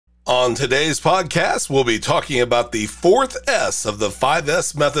On today's podcast, we'll be talking about the fourth S of the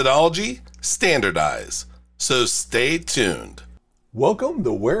 5S methodology, standardize. So stay tuned. Welcome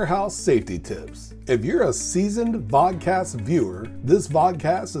to Warehouse Safety Tips. If you're a seasoned vodcast viewer, this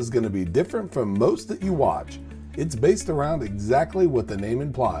vodcast is going to be different from most that you watch. It's based around exactly what the name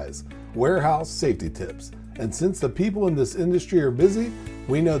implies, warehouse safety tips. And since the people in this industry are busy,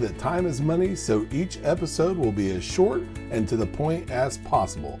 we know that time is money, so each episode will be as short and to the point as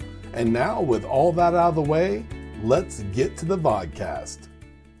possible. And now, with all that out of the way, let's get to the vodcast.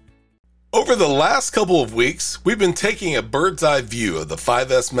 Over the last couple of weeks, we've been taking a bird's eye view of the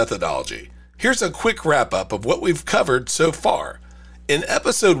 5S methodology. Here's a quick wrap up of what we've covered so far. In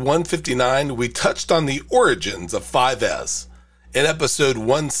episode 159, we touched on the origins of 5S. In episode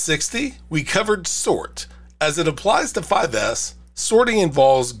 160, we covered sort. As it applies to 5S, sorting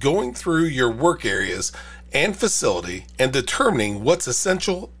involves going through your work areas and facility and determining what's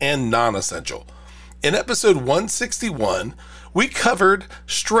essential and non-essential. In episode 161, we covered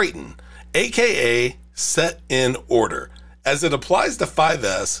straighten, aka set in order. As it applies to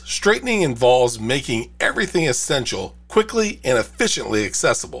 5S, straightening involves making everything essential quickly and efficiently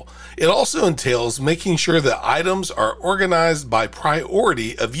accessible. It also entails making sure that items are organized by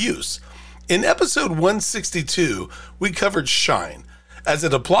priority of use. In episode 162, we covered shine. As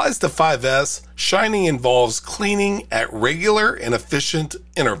it applies to 5S, shining involves cleaning at regular and efficient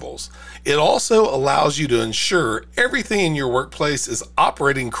intervals. It also allows you to ensure everything in your workplace is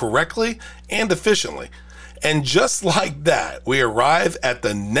operating correctly and efficiently. And just like that, we arrive at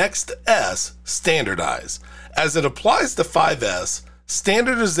the next S, standardize. As it applies to 5S,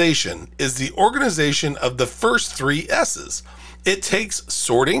 standardization is the organization of the first three S's. It takes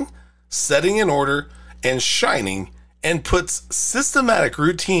sorting, setting in order, and shining, and puts systematic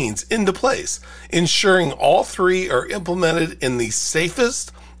routines into place, ensuring all three are implemented in the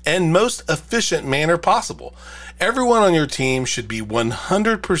safest and most efficient manner possible. Everyone on your team should be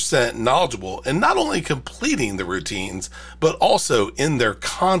 100% knowledgeable in not only completing the routines, but also in their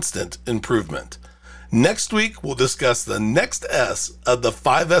constant improvement. Next week, we'll discuss the next S of the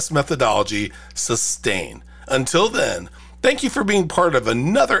 5S methodology, sustain. Until then, thank you for being part of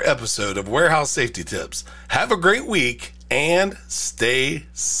another episode of Warehouse Safety Tips. Have a great week and stay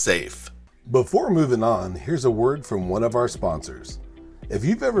safe. Before moving on, here's a word from one of our sponsors. If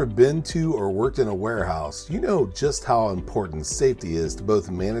you've ever been to or worked in a warehouse, you know just how important safety is to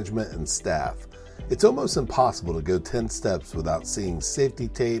both management and staff. It's almost impossible to go 10 steps without seeing safety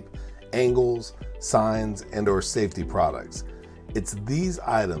tape, angles, signs, and/or safety products. It's these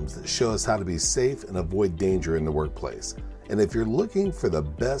items that show us how to be safe and avoid danger in the workplace. And if you're looking for the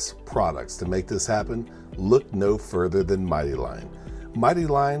best products to make this happen, look no further than Mighty Line. Mighty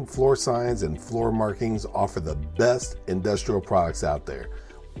Line floor signs and floor markings offer the best industrial products out there.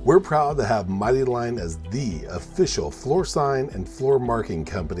 We're proud to have Mighty Line as the official floor sign and floor marking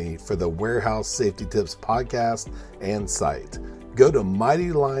company for the Warehouse Safety Tips podcast and site. Go to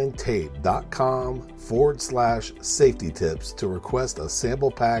mightylinetape.com/safety tips to request a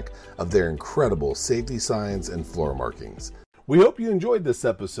sample pack of their incredible safety signs and floor markings. We hope you enjoyed this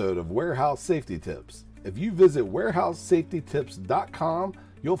episode of Warehouse Safety Tips. If you visit warehousesafetytips.com,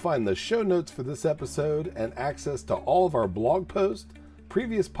 you'll find the show notes for this episode and access to all of our blog posts,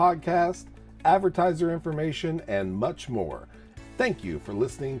 previous podcasts, advertiser information, and much more. Thank you for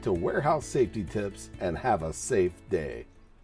listening to Warehouse Safety Tips and have a safe day.